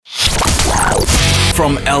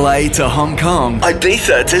From LA to Hong Kong,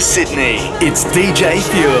 Ibiza to Sydney, it's DJ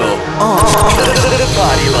Fuel on The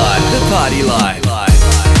Party Life. The Party Life.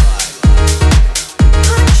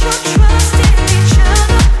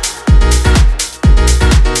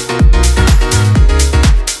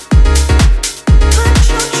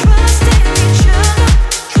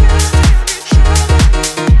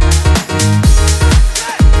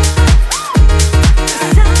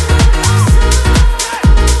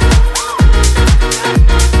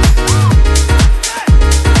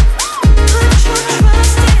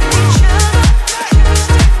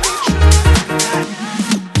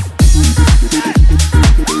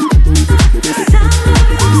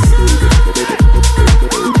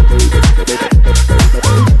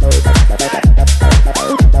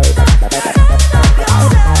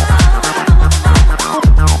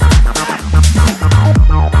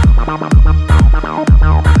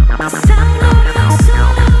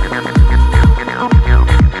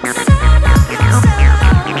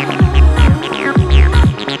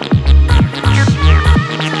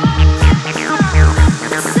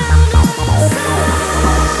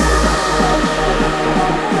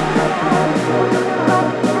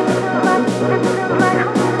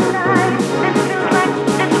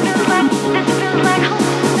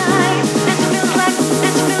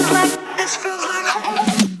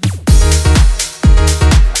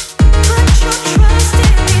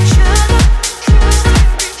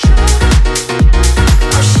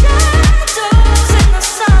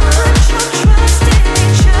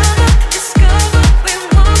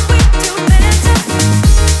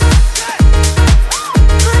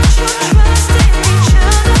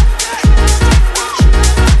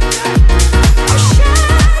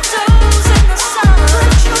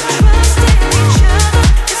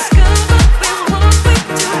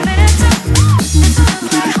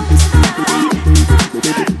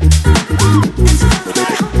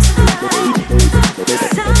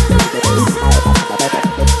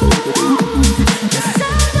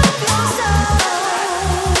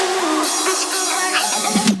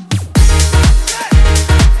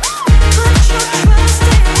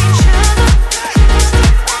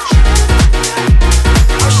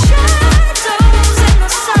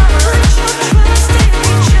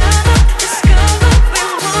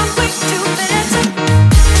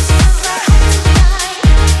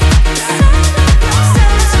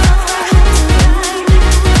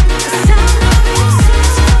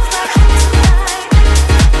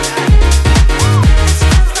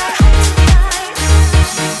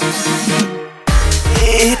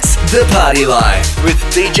 The Party Life with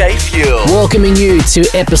DJ Fuel. Welcoming you to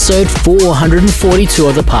episode 442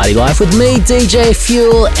 of The Party Life with me, DJ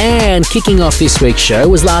Fuel, and kicking off this week's show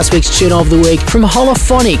was last week's tune of the week from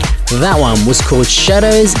Holophonic. That one was called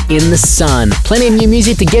Shadows in the Sun. Plenty of new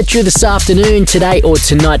music to get through this afternoon, today or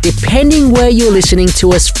tonight, depending where you're listening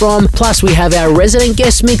to us from. Plus, we have our resident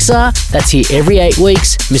guest mixer that's here every 8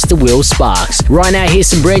 weeks, Mr. Will Sparks. Right now, here's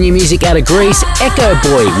some brand new music out of Greece, Echo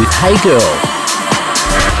Boy with Hey Girl.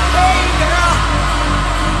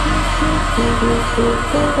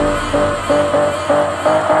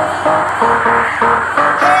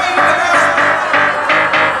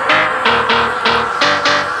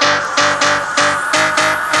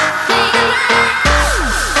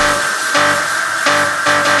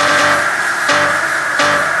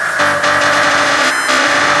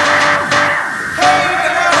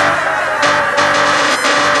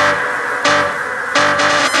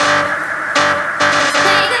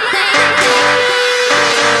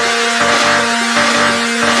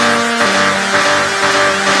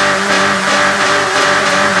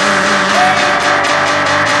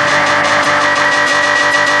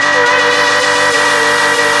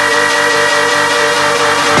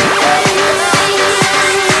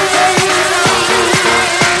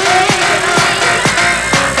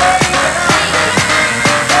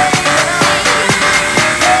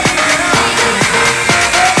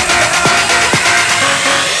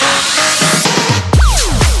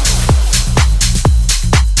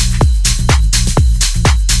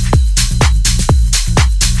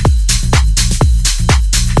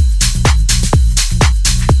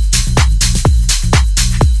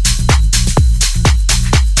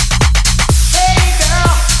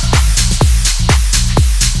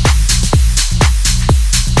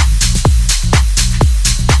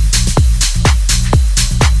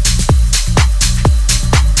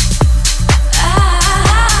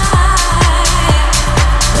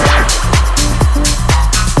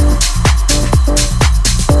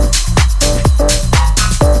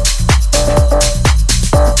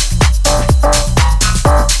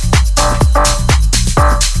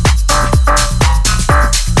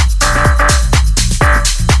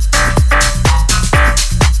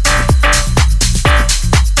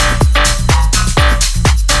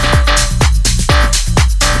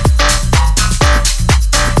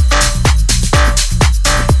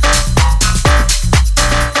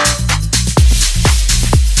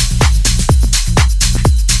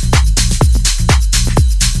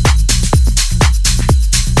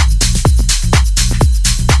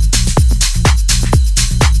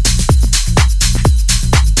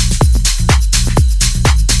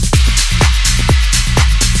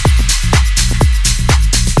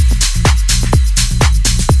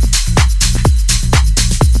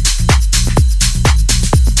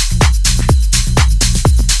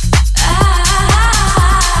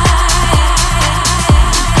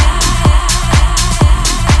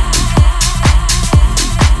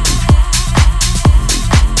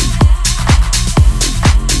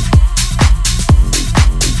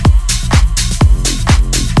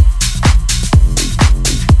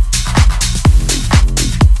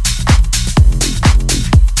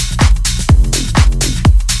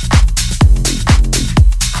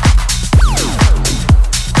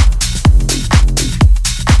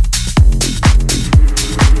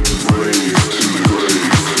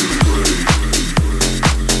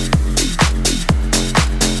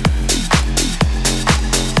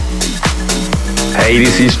 Hey,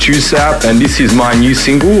 this is Chusap, and this is my new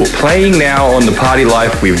single, playing now on the Party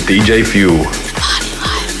Life with DJ Fuel.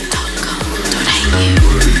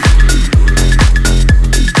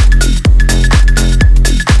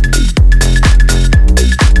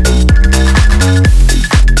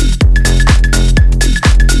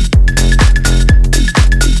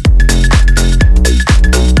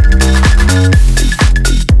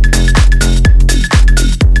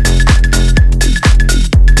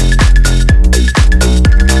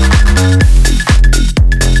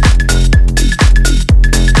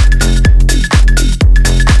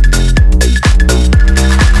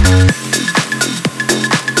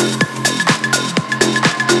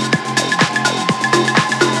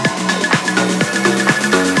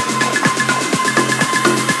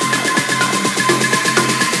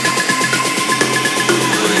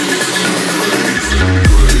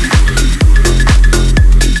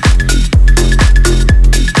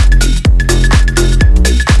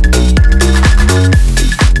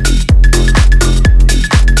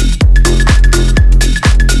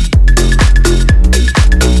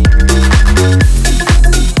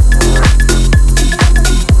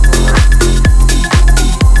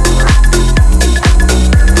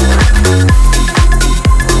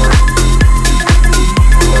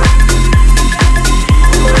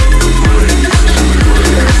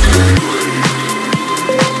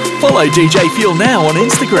 Follow DJ Fuel now on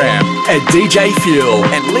Instagram at DJ Fuel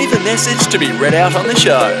and leave a message to be read out on the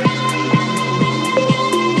show.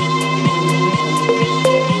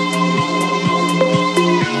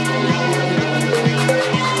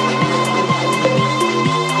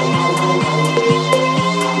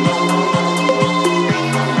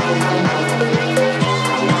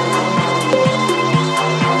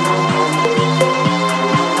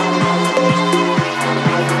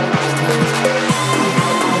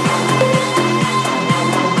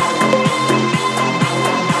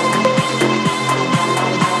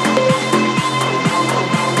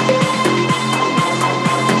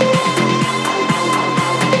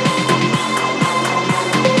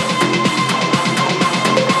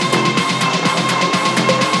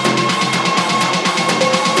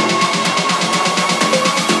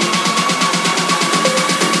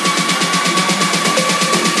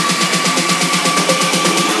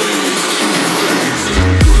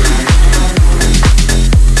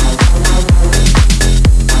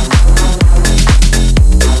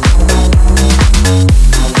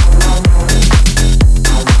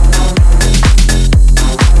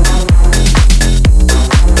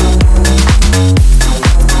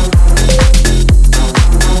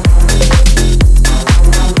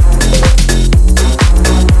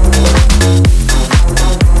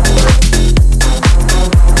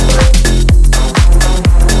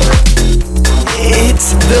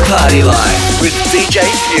 Party Life with DJ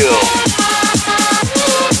Fuel.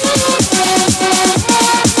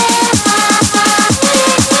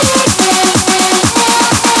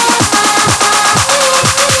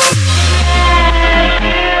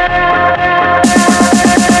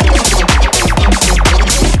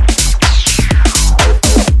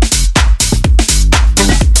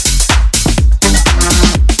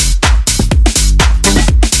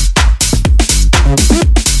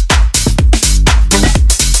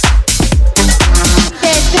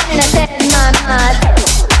 Let's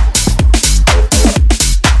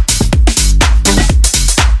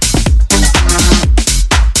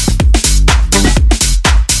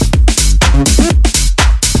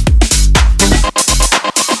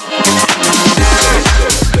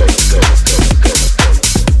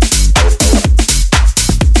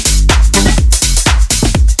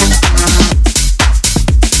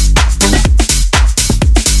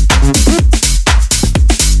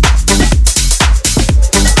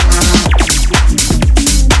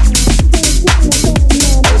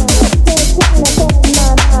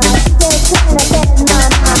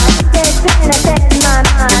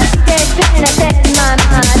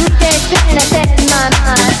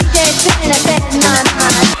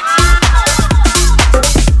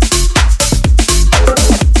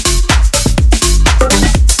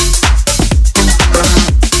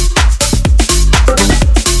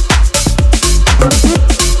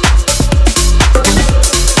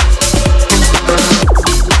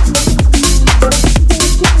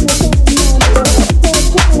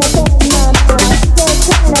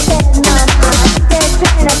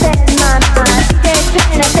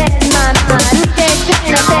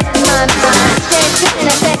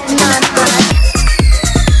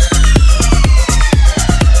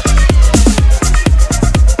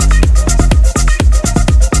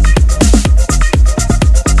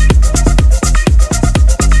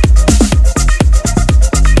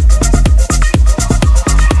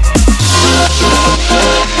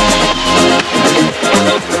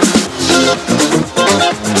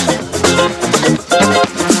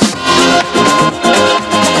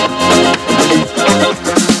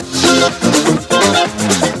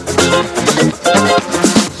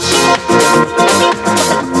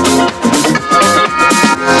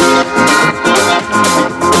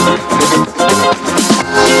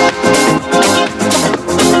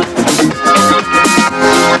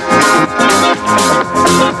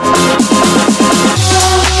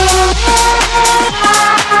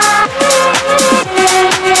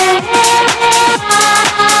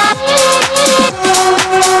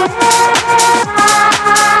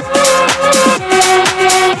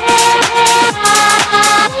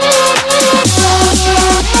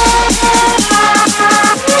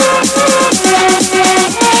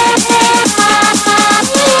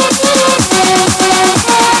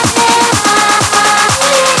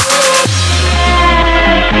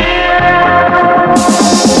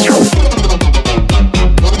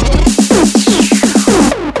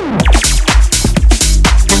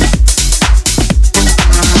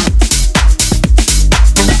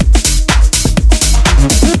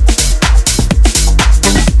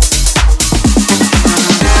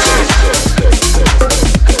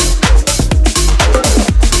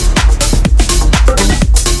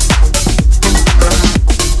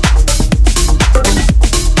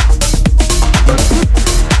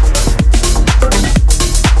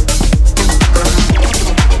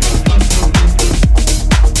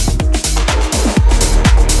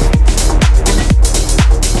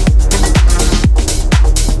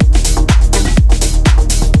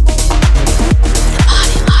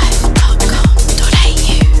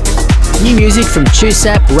new music from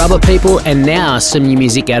Chusap, Rubber People, and now some new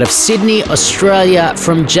music out of Sydney, Australia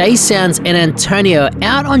from J Sounds and Antonio,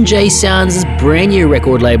 out on J Sounds' brand new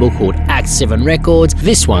record label called Act 7 Records.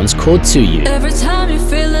 This one's called To You. Every time you're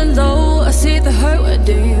feeling low, I see the hurt. Where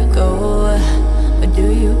do you go? Where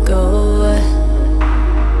do you go?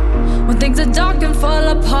 When things are dark and fall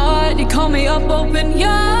apart, you call me up, open your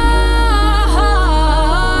heart.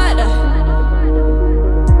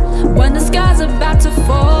 When the sky's about to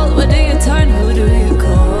fall, where do you turn? Who do you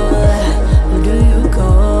call? Who do you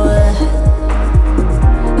call?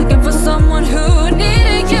 Looking for someone who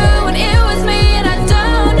needed you, and it was me, and I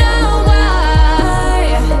don't know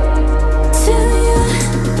why. To you,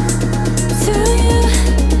 to you,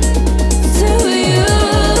 to you.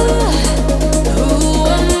 Who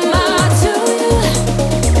am I? To you,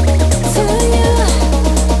 to you,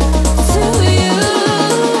 to you.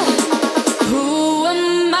 Who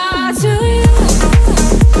am I? To you.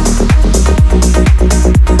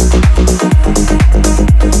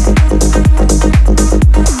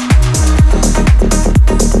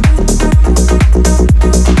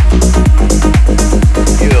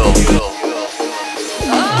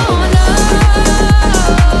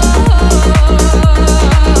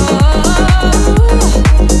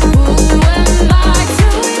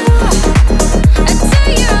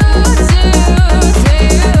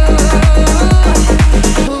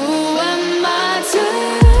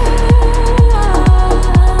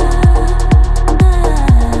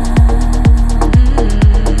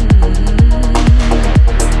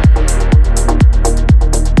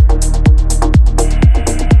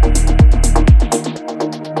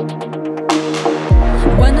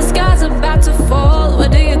 When the sky's about to fall, where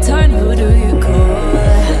do you turn? Who do you call?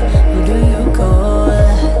 Who do you call?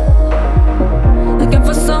 Looking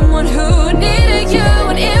for someone who needed you,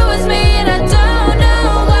 and it was me, and I don't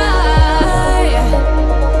know why.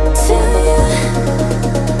 To you,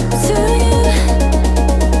 to you,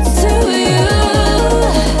 to you.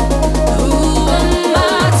 Who am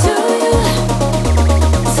I? To you,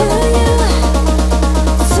 to you,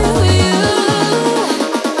 to you.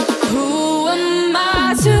 Who am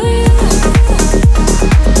I? To you.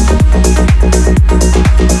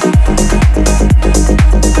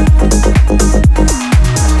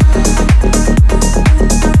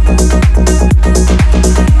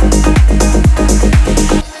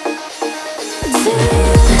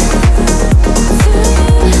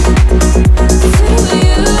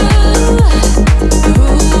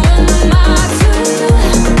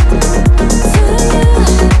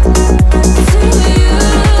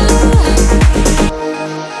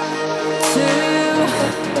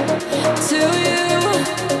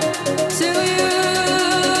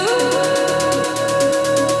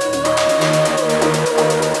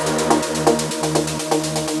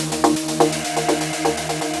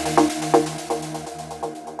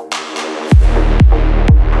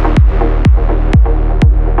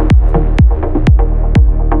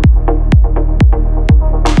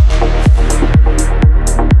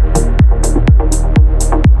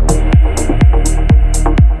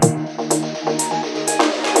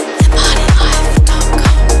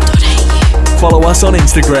 Follow us on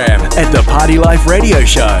Instagram at The Party Life Radio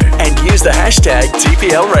Show and use the hashtag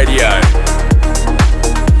TPL Radio.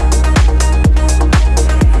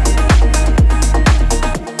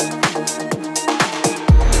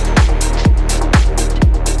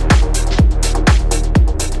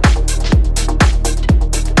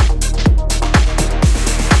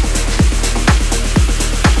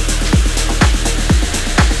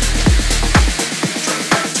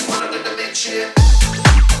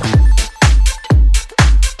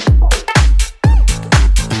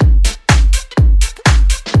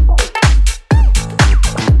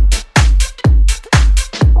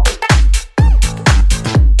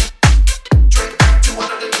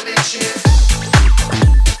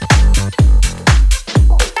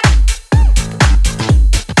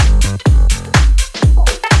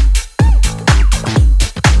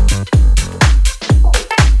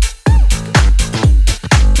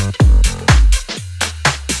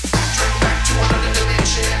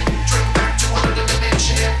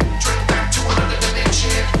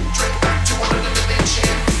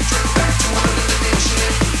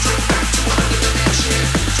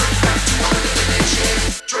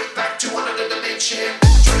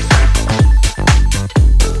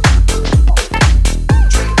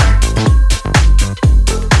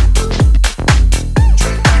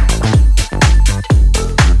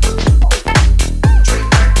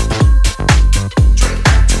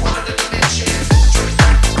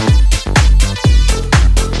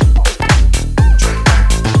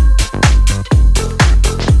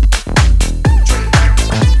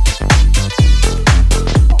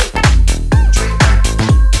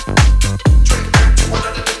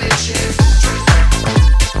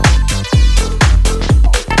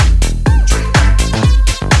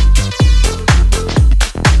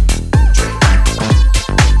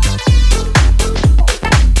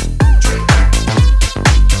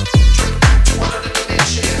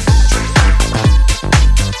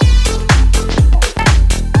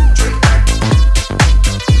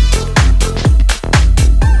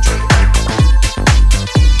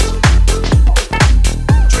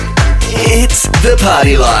 The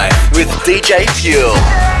Party Life with DJ Fuel.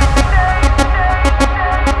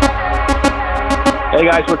 Hey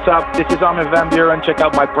guys, what's up? This is Armin van Buuren. Check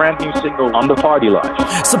out my brand new single on The Party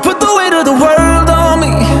Life. So put the weight of the world on me.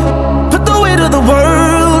 Put the weight of the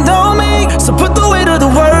world on me. So put the weight of the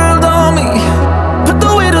world on me. Put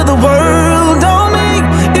the weight of the world on me.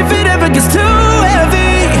 If it ever gets too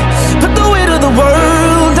heavy, put the weight of the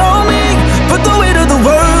world on me. Put the weight of the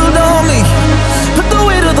world on me. Put the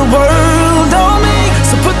weight of the world on me.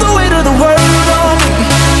 So put the weight of the world on me.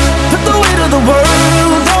 Put the weight of the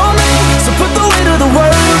world on me. So put the weight of the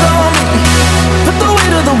world on me. Put the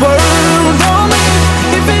weight of the world on me.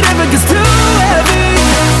 If it ever gets too heavy,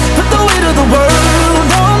 put the weight of the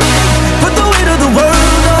world on me. Put the weight of the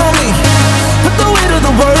world on me. Put the weight of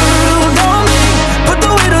the world on me. Put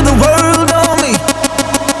the weight of the world on me.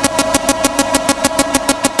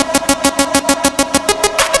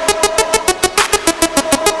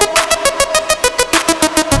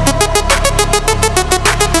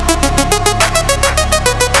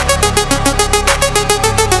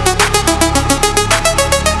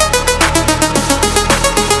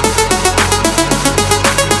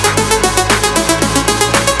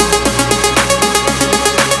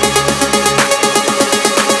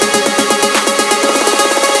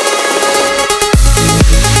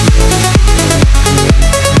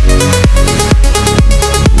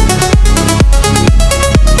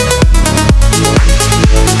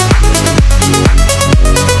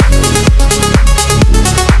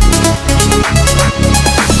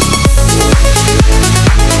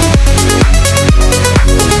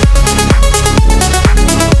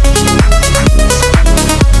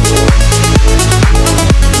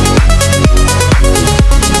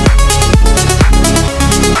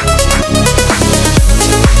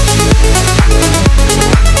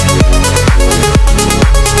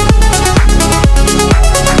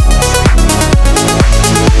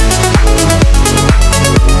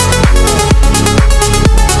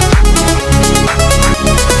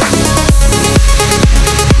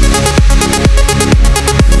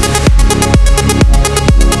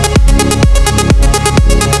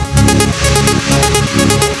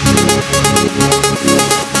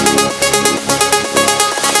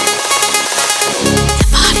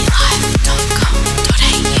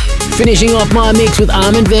 Finishing off my mix with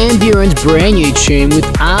Armin van Buuren's brand new tune with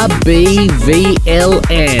RBVLN.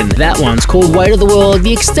 That one's called Weight of the World,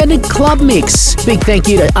 the extended club mix. Big thank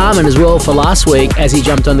you to Armin as well for last week as he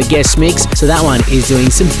jumped on the guest mix. So that one is doing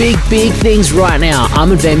some big things right now.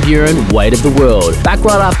 Armin van Buuren, Weight of the World. Back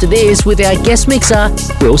right after this with our guest mixer,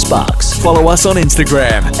 Will Sparks. Follow us on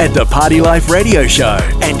Instagram at The Party Life Radio Show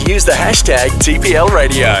and use the hashtag TPL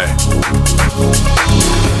Radio.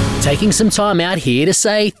 Taking some time out here to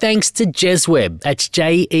say thanks to Jezweb. That's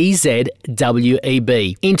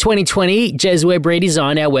JEZWEB. In 2020, Jezweb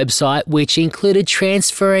redesigned our website, which included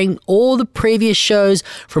transferring all the previous shows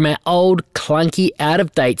from our old, clunky,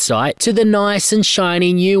 out-of-date site to the nice and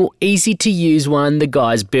shiny new, easy-to-use one the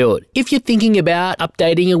guys built. If you're thinking about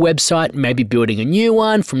updating your website, maybe building a new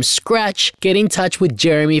one from scratch, get in touch with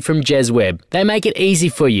Jeremy from Jezweb. They make it easy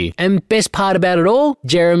for you. And best part about it all,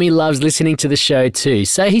 Jeremy loves listening to the show too,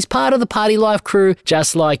 so he's part of the Party Life crew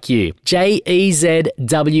just like you. JEZWEB.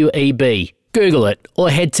 Google it or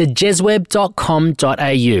head to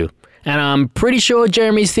jezweb.com.au. And I'm pretty sure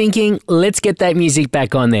Jeremy's thinking, let's get that music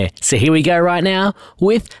back on there. So here we go right now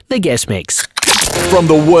with the guest mix. From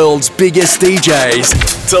the world's biggest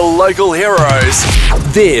DJs to local heroes,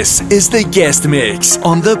 this is the guest mix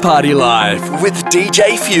on The Party Life with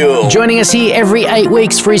DJ Fuel. Joining us here every 8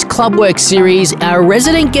 weeks for his Clubwork series, our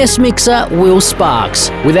resident guest mixer, Will Sparks.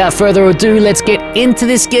 Without further ado, let's get into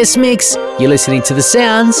this guest mix. You're listening to the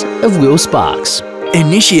sounds of Will Sparks.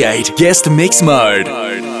 Initiate guest mix mode.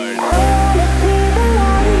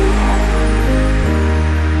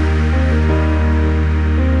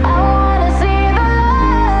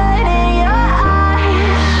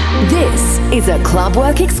 Is a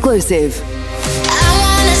Clubwork exclusive.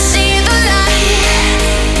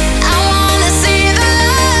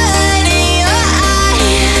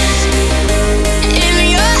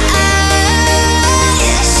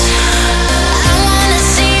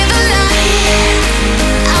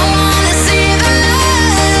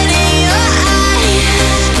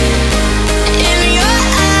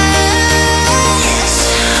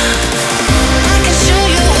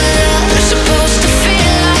 Supposed to feel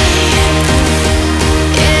like,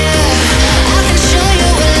 yeah, I can show you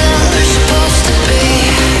what love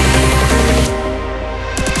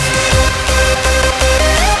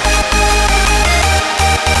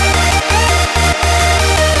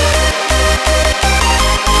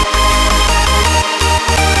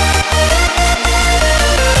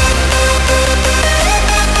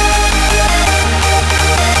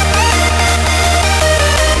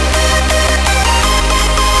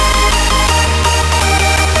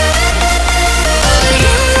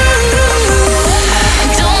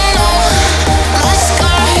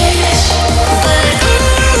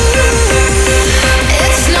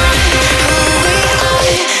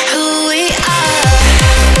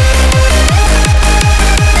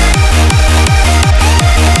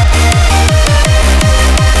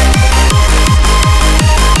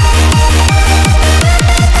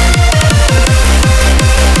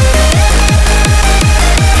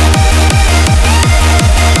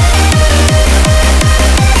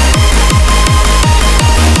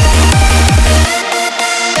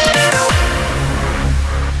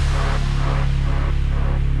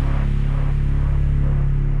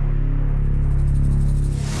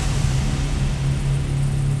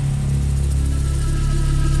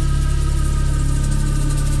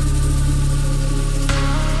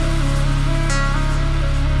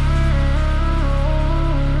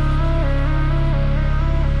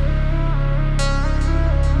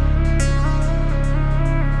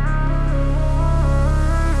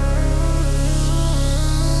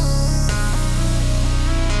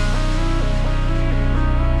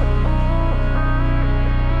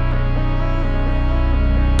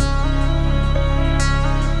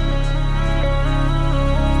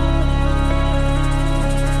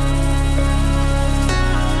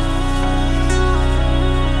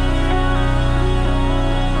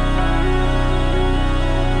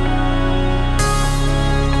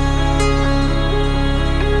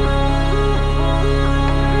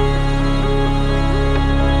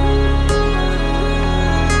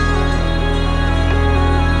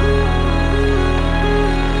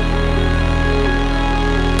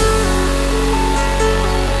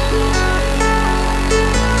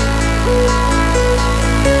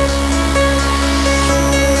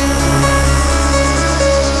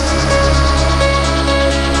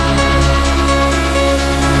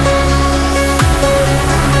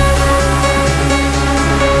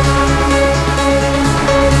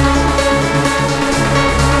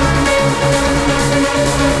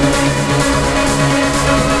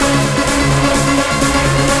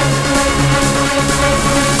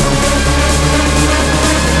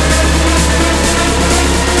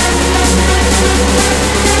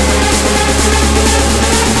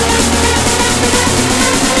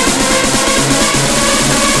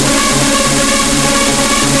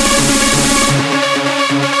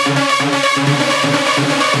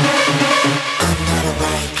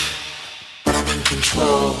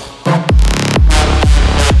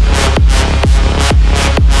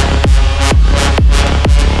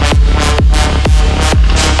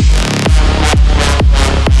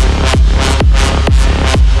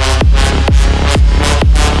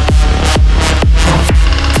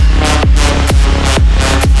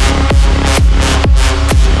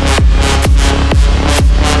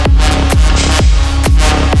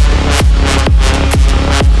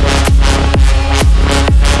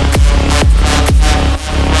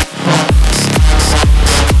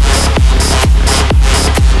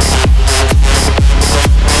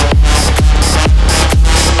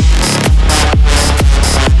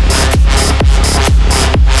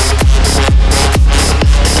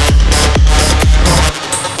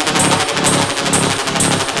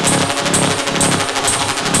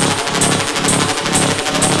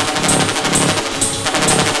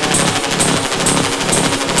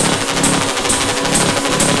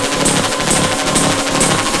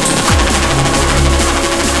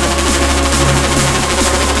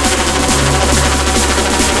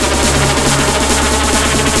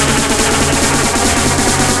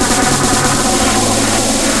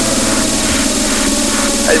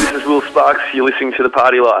Bucks. You're listening to The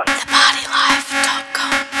Party Life.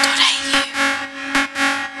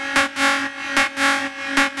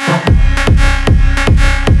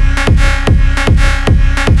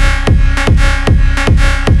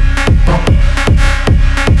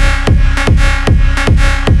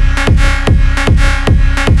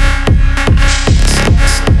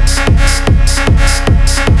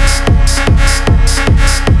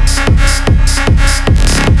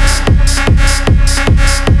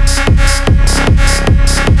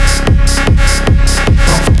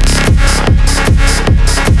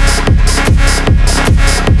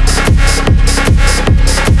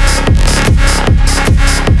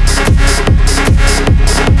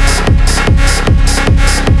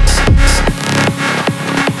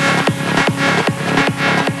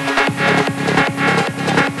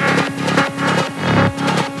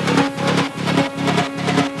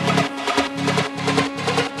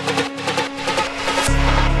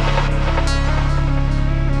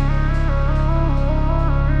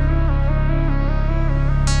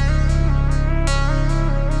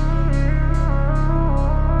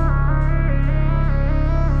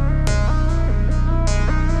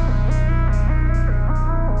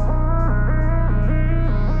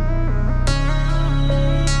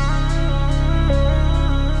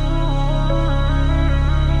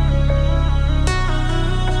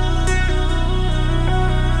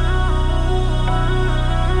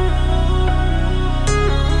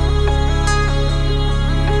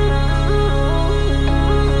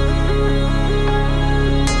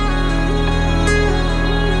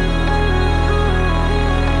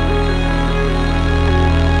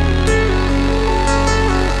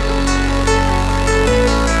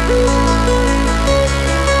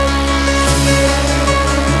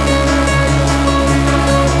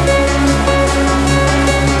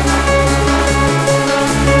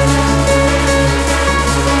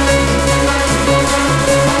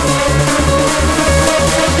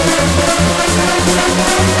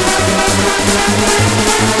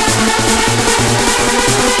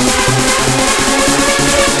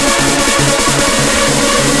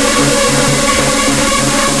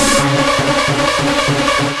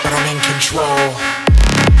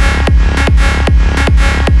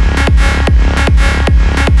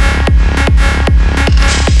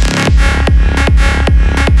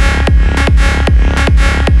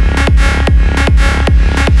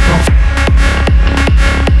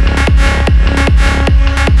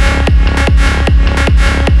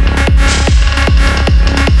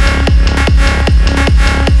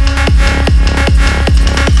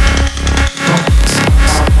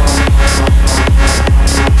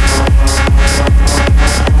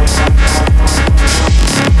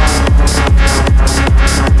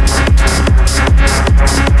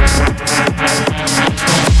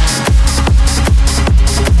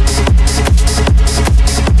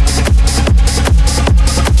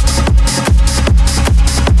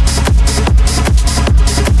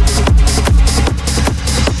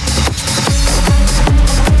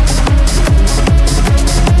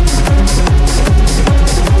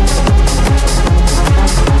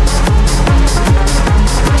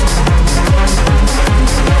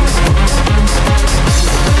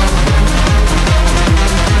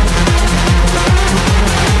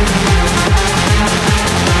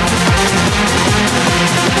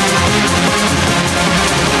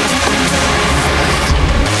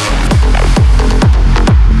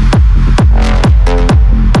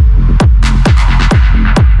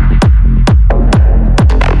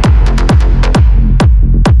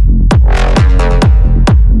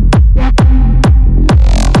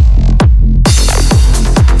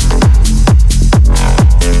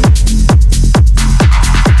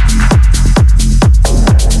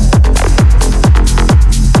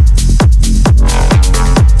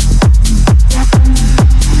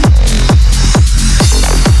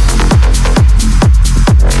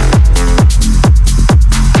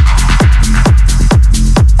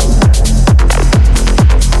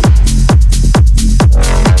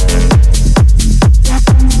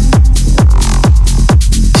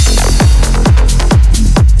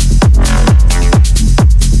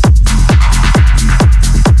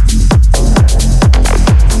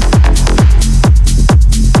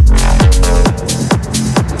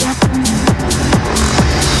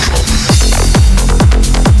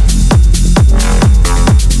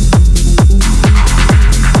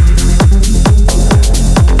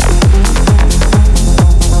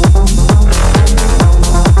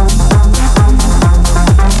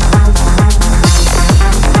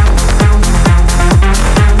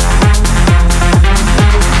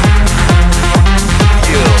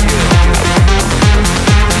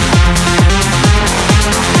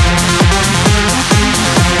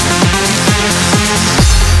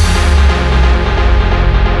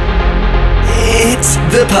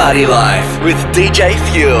 Party Life with DJ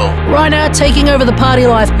Fuel. Right now, taking over the party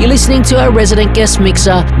life, you're listening to our resident guest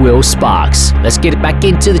mixer, Will Sparks. Let's get it back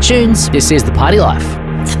into the tunes. This is the Party Life.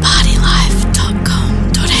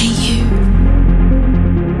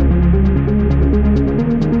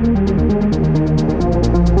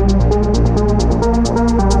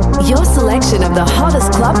 Your selection of the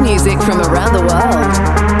hottest club music from around the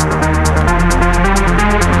world.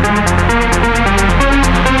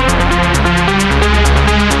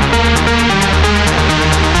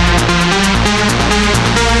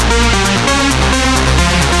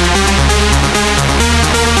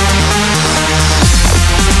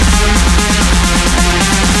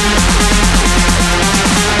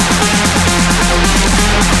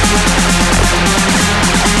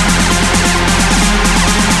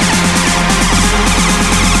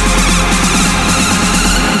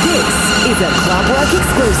 The Clubwork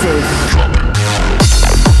exclusive.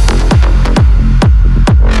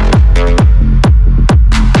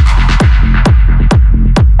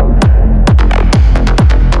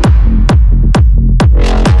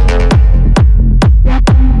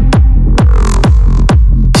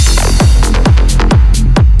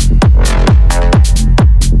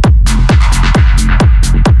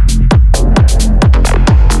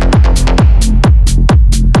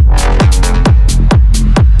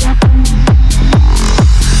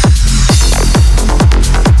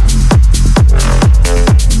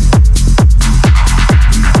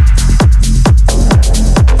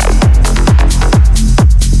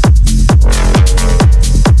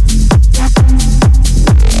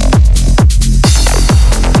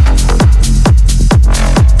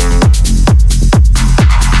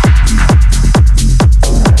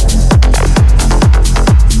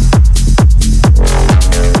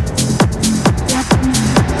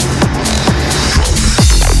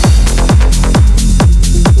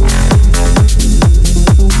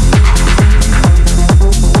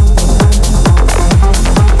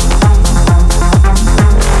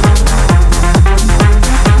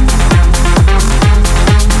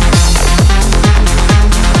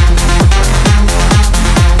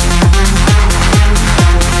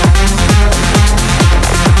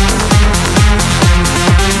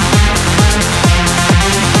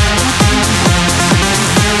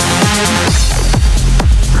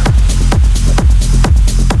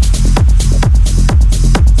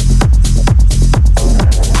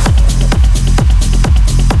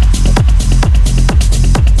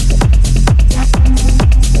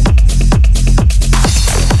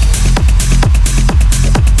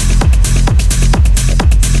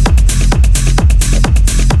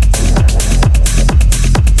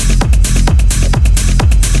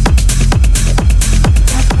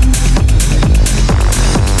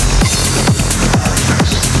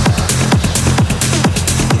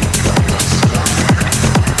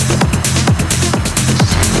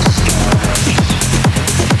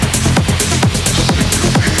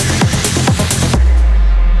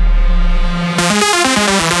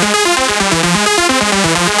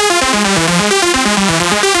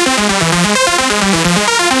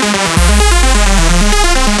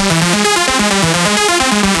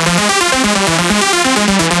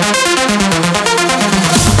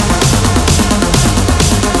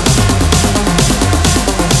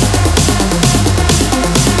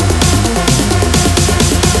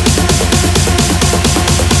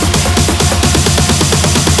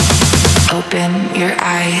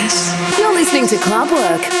 To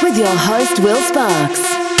Clubwork with your host Will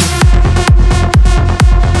Sparks.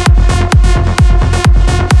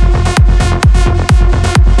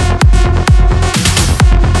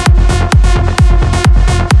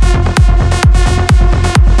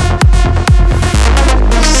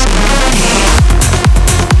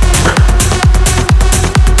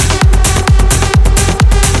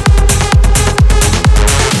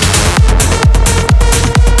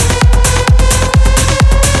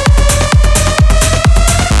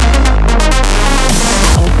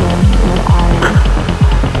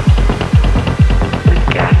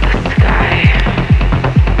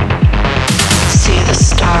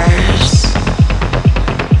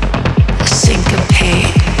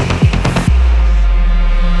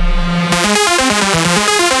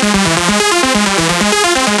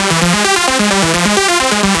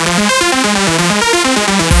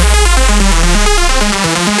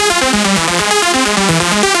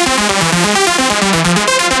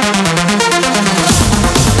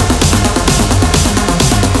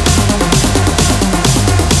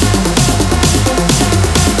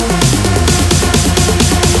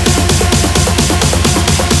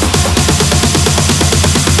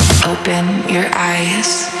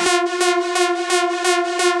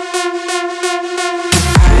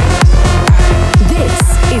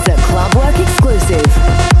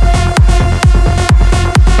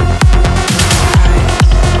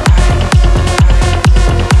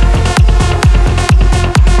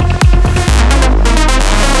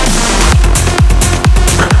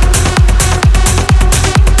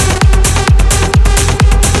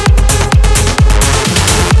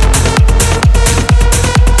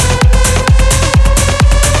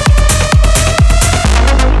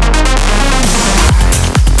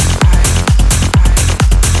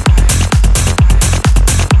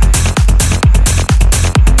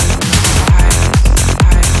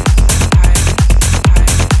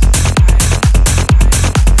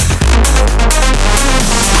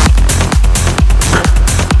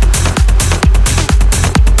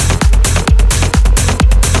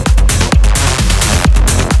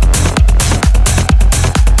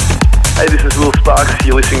 Sparks.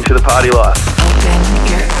 You're listening to The Party Life. Open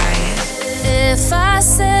your eyes. If I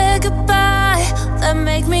say goodbye, then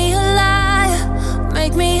make me a liar,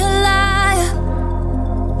 make me a liar.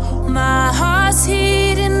 My heart's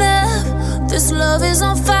heating up, this love is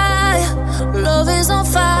on fire, love is on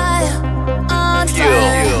fire, on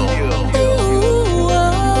fire. Ooh,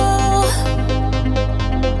 oh.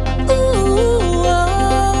 Ooh,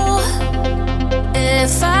 oh.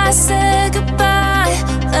 If I say goodbye,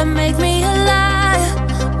 then make me a liar,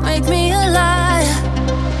 make me a liar.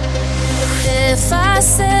 If I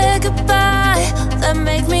say goodbye, then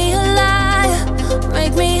make me a liar,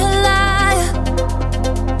 make me a liar.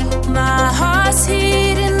 My heart's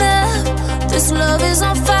heating up, this love is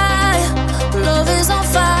on fire, love is on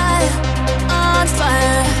fire, on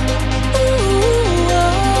fire. Ooh,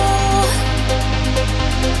 oh.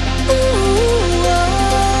 Ooh,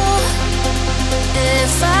 oh.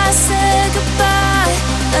 If I say goodbye,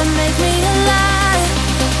 then make me a liar,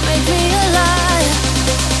 make me a liar.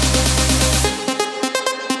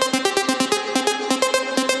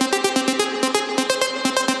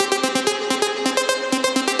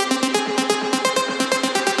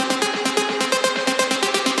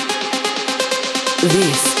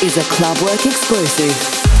 This is a Clubwork exclusive.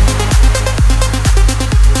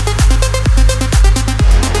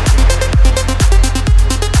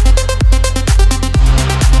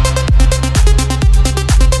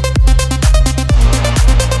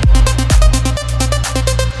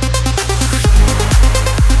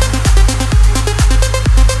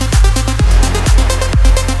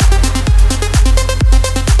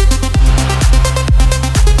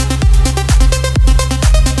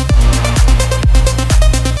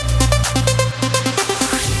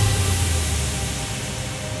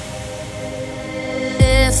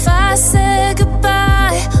 If I say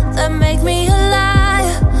goodbye, then make me a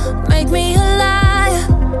liar, make me a liar.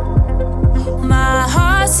 My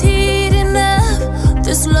heart's heating up,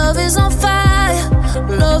 this love is on fire,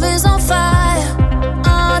 love is on fire,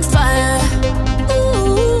 on fire.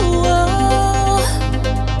 Ooh, oh.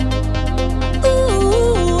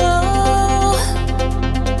 Ooh, oh.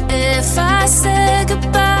 If I say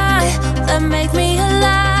goodbye, then make me a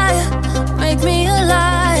liar, make me a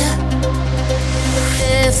liar.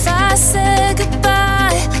 If I say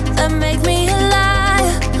goodbye, then make me a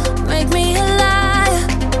liar, make me a liar.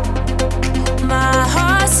 My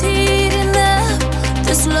heart's heating up,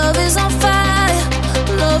 this love is on fire,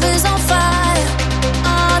 love is on fire,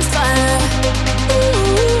 on fire.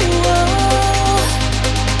 Ooh, oh.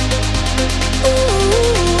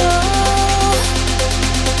 Ooh, oh.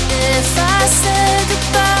 If I say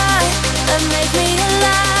goodbye, then make me a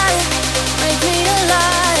liar, make me a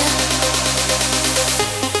liar.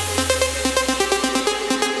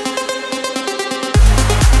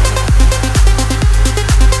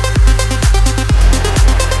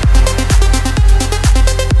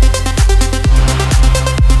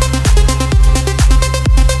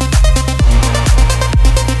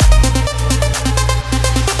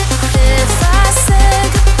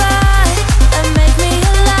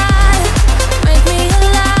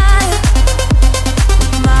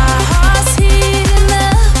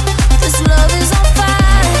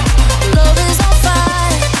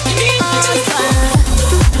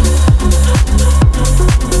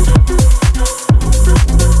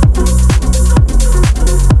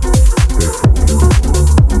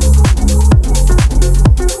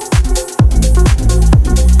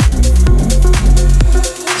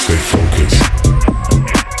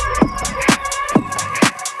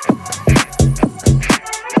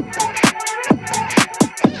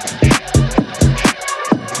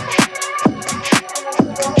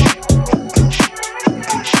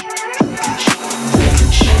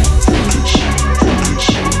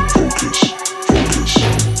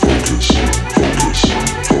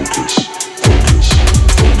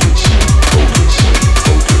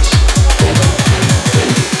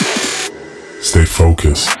 Stay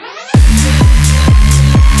focused.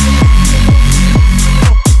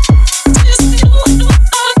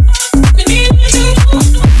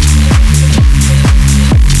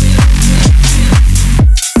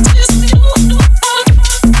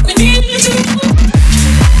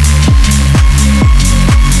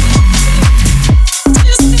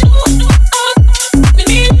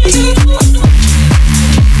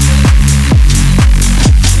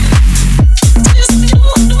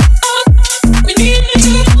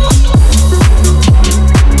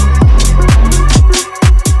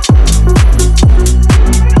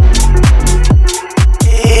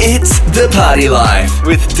 Party Life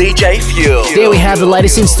with DJ Fuel. There we have the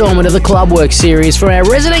latest installment of the Clubwork series from our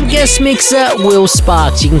resident guest mixer, Will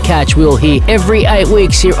Sparks. You can catch Will here every 8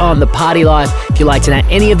 weeks here on The Party Life. If you'd like to know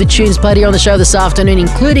any of the tunes played here on the show this afternoon,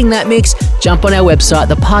 including that mix, jump on our website,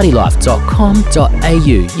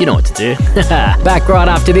 thepartylife.com.au. You know what to do. Back right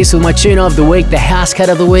after this with my tune of the week, the house cut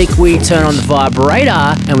of the week. We turn on the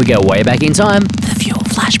vibrator and we go way back in time. The Fuel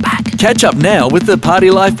Flashback. Catch up now with the Party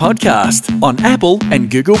Life podcast on Apple and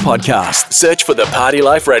Google Podcasts. Search for the Party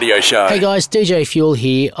Life Radio Show. Hey guys, DJ Fuel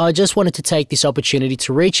here. I just wanted to take this opportunity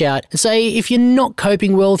to reach out and say if you're not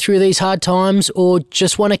coping well through these hard times or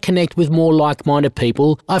just want to connect with more like-minded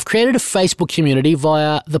people, I've created a Facebook community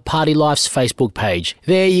via the Party Life's Facebook page.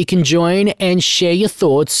 There you can join and share your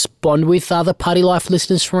thoughts, bond with other Party Life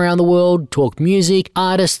listeners from around the world, talk music,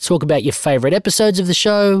 artists, talk about your favourite episodes of the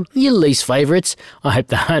show, your least favourites. I hope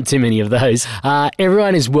there aren't too many of those.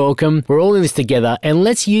 Everyone is welcome. We're all in this together, and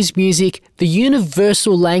let's use music, the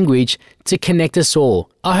universal language, to connect us all.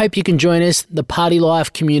 I hope you can join us, the Party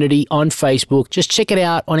Life community on Facebook. Just check it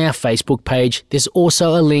out on our Facebook page. There's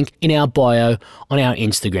also a link in our bio on our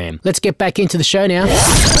Instagram. Let's get back into the show now.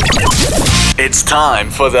 It's time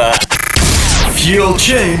for the Fuel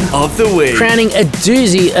Tune of the Week. Crowning a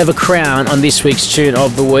doozy of a crown on this week's Tune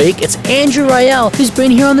of the Week, it's Andrew Rayel, who's been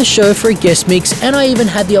here on the show for a guest mix, and I even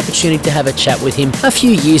had the opportunity to have a chat with him a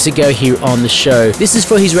few years ago here on the show. This is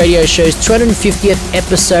for his radio show's 250th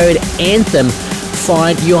episode anthem,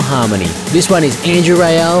 Find Your Harmony. This one is Andrew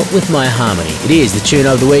Rayel with My Harmony. It is the Tune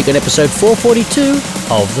of the Week on episode 442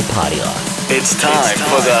 of The Party Life. It's time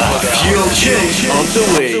for the Fuel Tune of the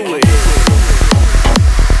Week.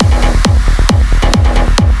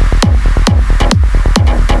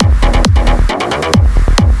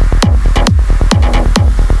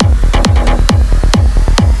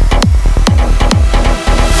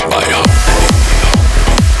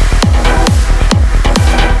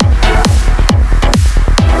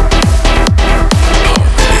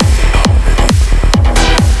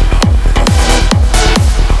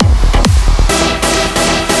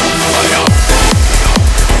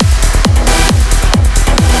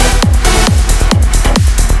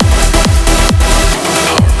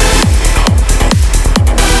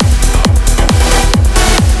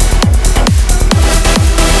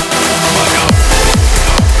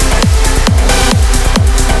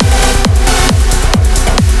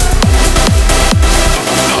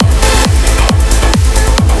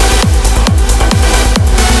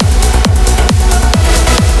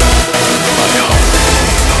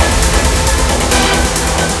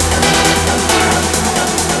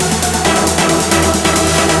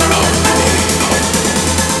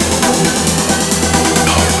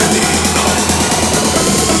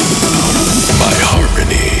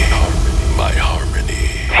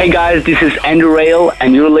 Hey guys, this is Andrew Rayel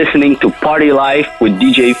and you're listening to Party Life with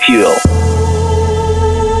DJ Fuel.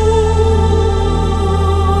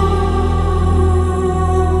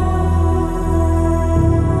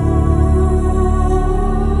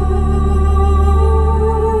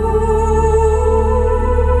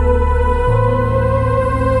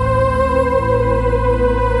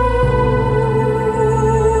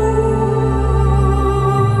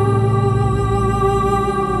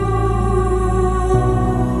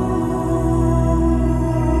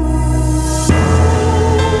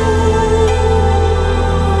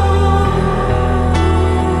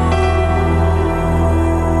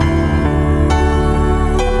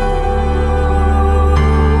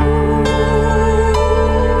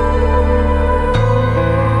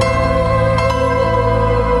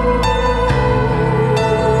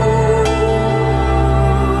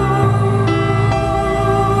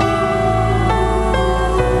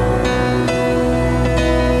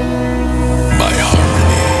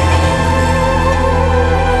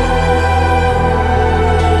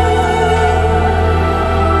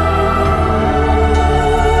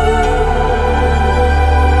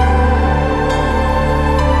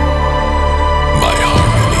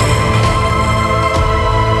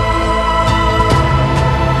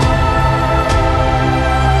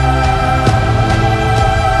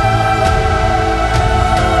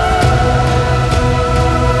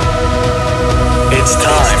 It's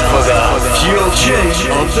time for the Fuel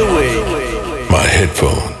Tune of the Week. My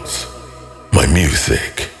headphones, my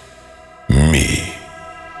music, me,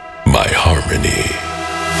 my harmony.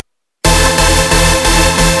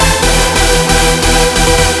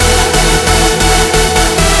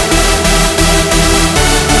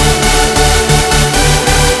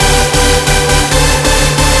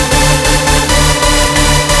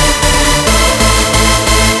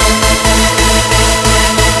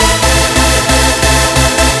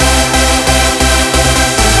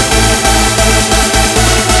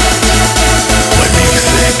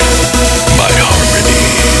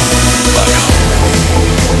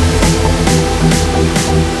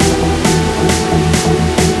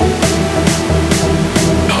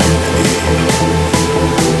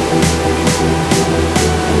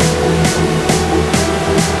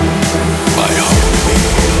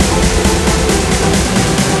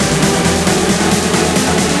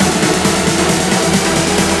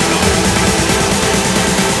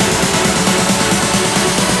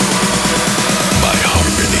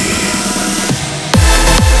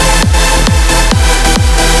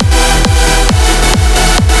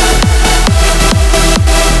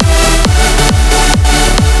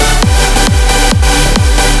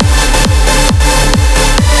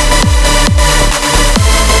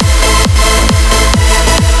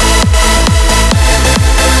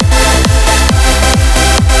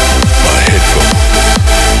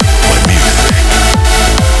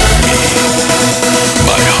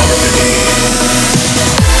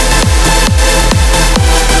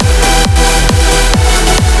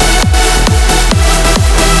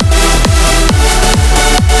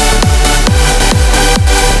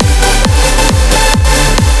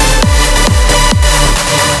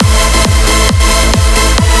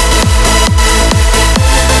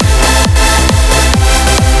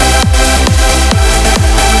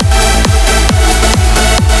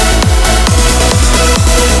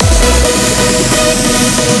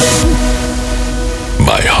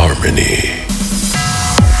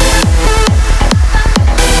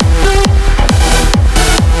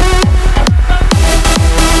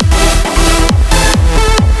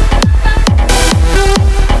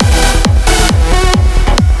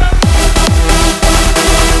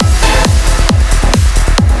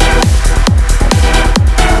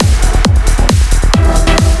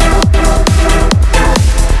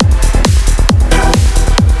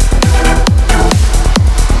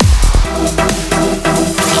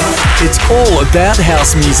 It's all about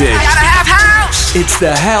house music. I gotta have house. It's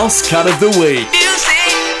the House Cut of the Week.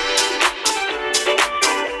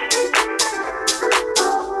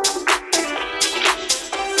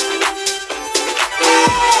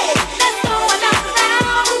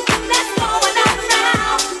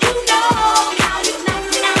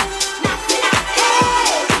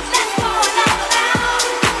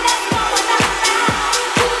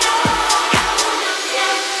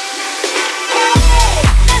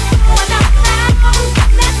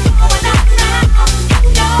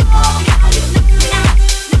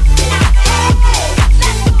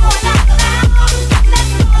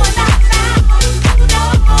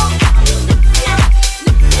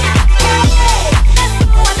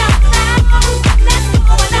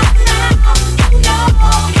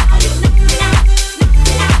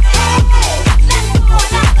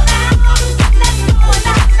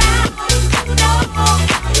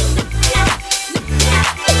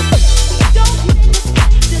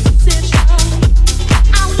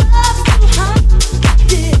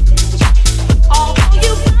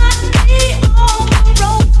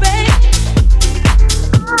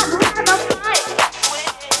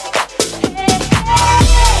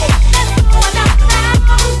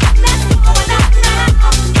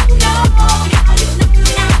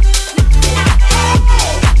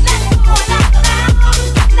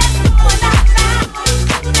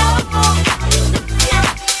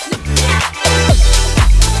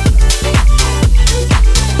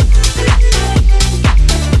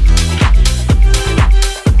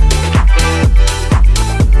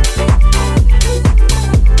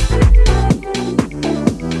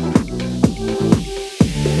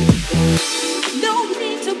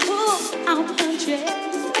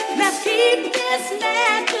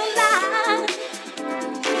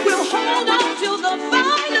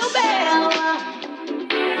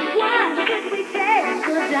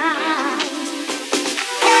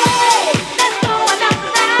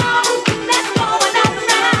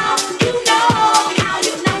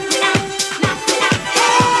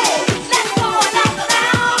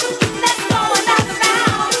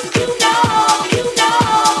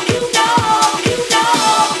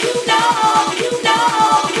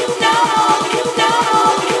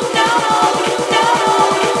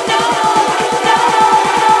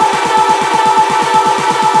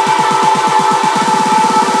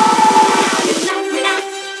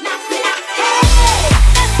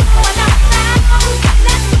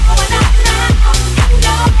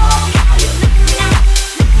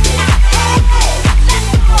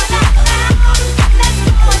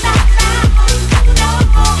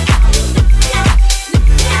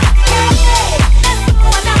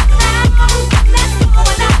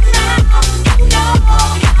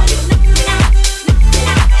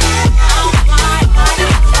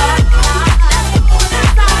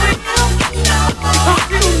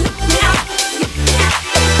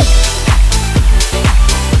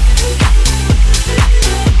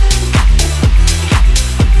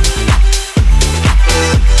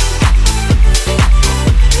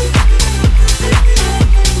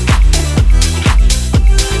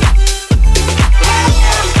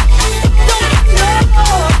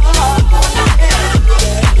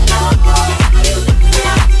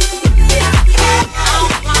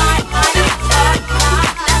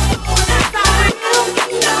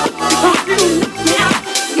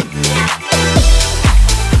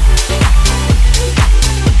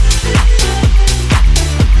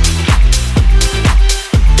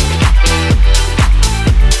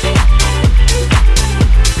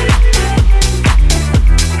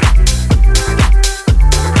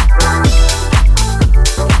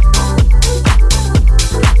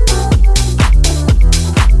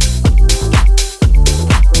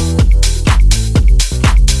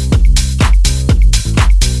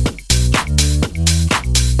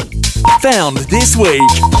 Found this week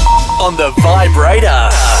on the Vibrator.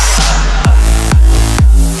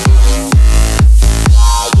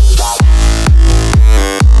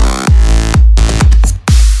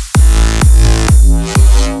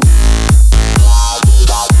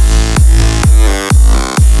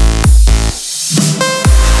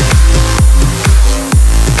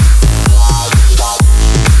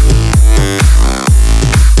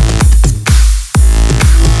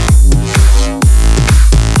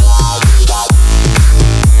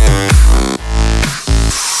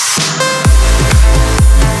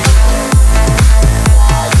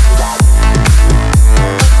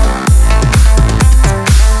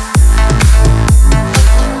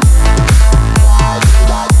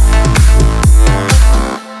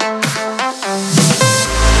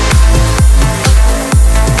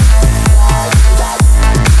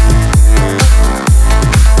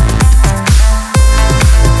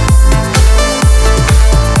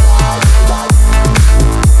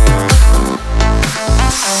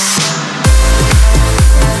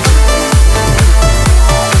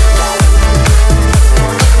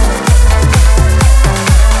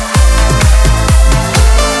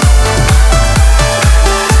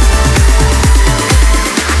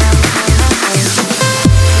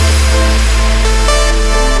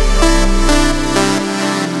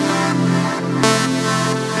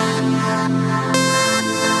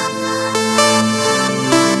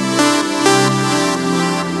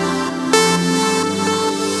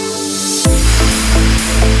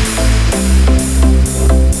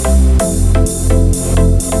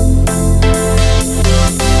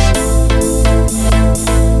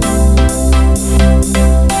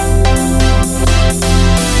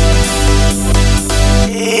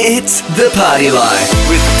 Party Life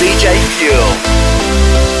with DJ Fuel.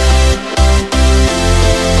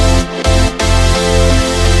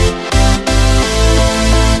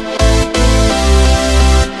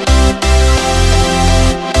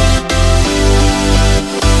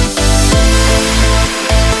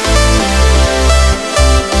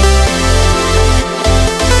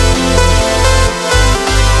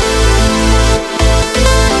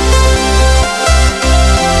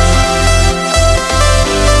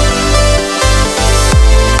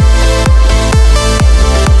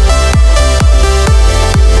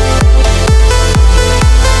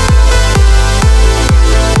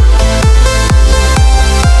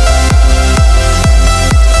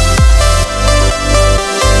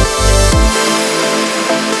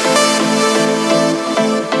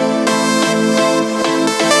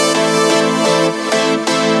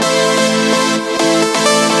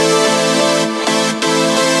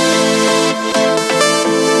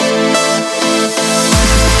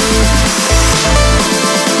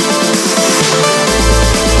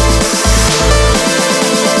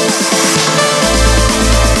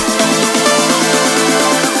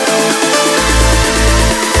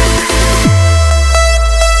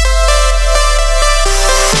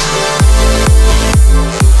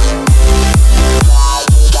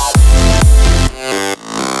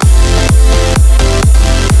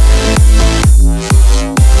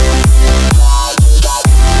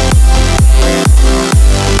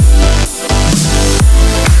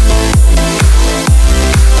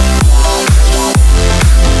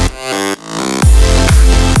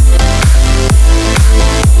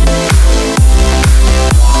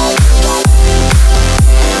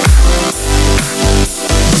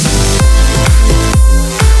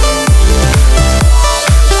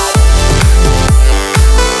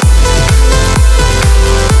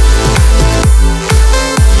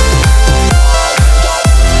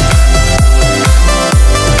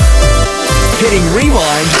 Hitting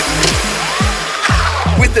rewind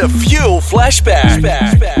with the Fuel Flashback.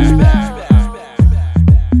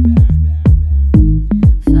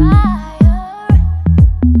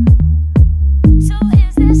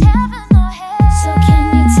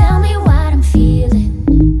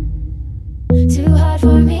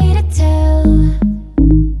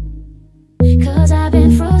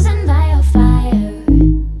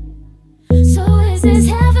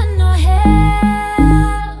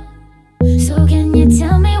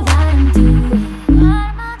 Tell me what I'm doing. What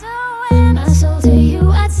am I doing? My soul to you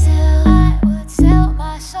I tell.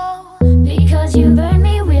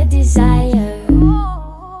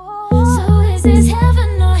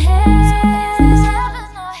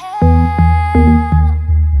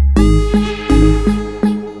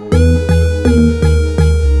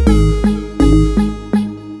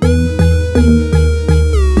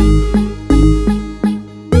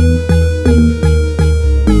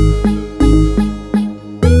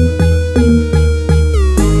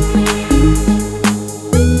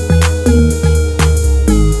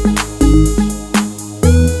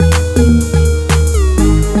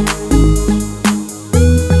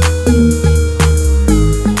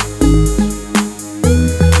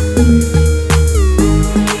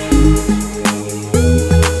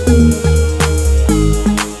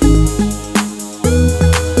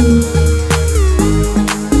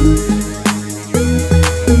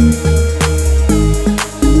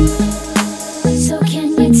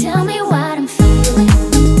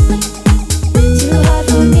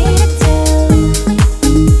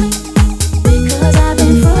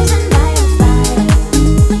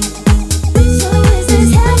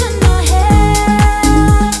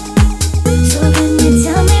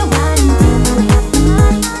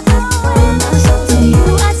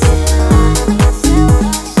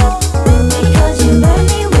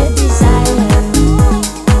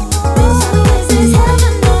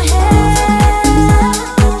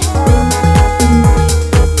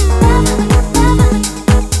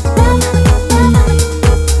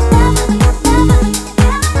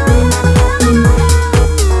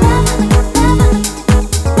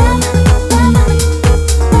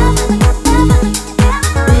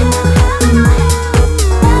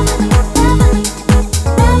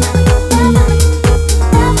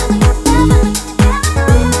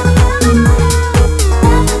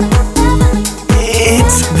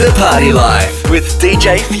 Party Life with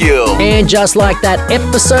DJ Fuel. And just like that,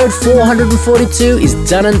 episode 442 is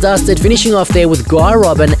done and dusted, finishing off there with Guy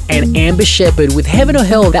Robin and Amber Shepherd with Heaven or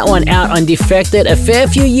Hell. That one out on Defected a fair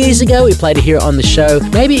few years ago. We played it here on the show,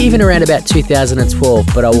 maybe even around about 2012,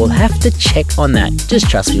 but I will have to check on that. Just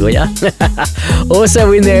trust me, will ya?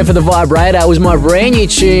 Also in there for the Vibrator was my brand new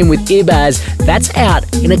tune with Ibaz. That's out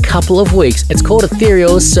in a couple of weeks. It's called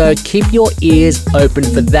Ethereal, so keep your ears open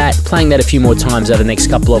for that. Playing that a few more times over the next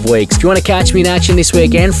couple of weeks. If you want to catch me in action this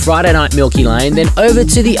weekend, Friday night Milky Lane, then over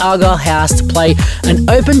to the Argyle House to play an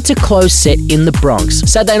open to close set in the Bronx.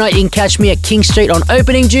 Saturday night you can catch me at King Street on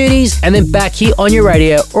opening duties, and then back here on your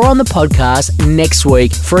radio or on the podcast next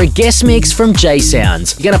week for a guest mix from J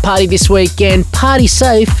Sounds. You're going to party this weekend, party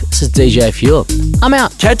safe. This is DJ Fuel. I'm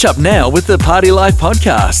out. Catch up now with the Party Life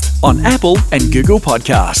podcast on Apple and Google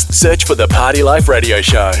Podcasts. Search for the Party Life Radio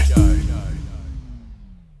Show.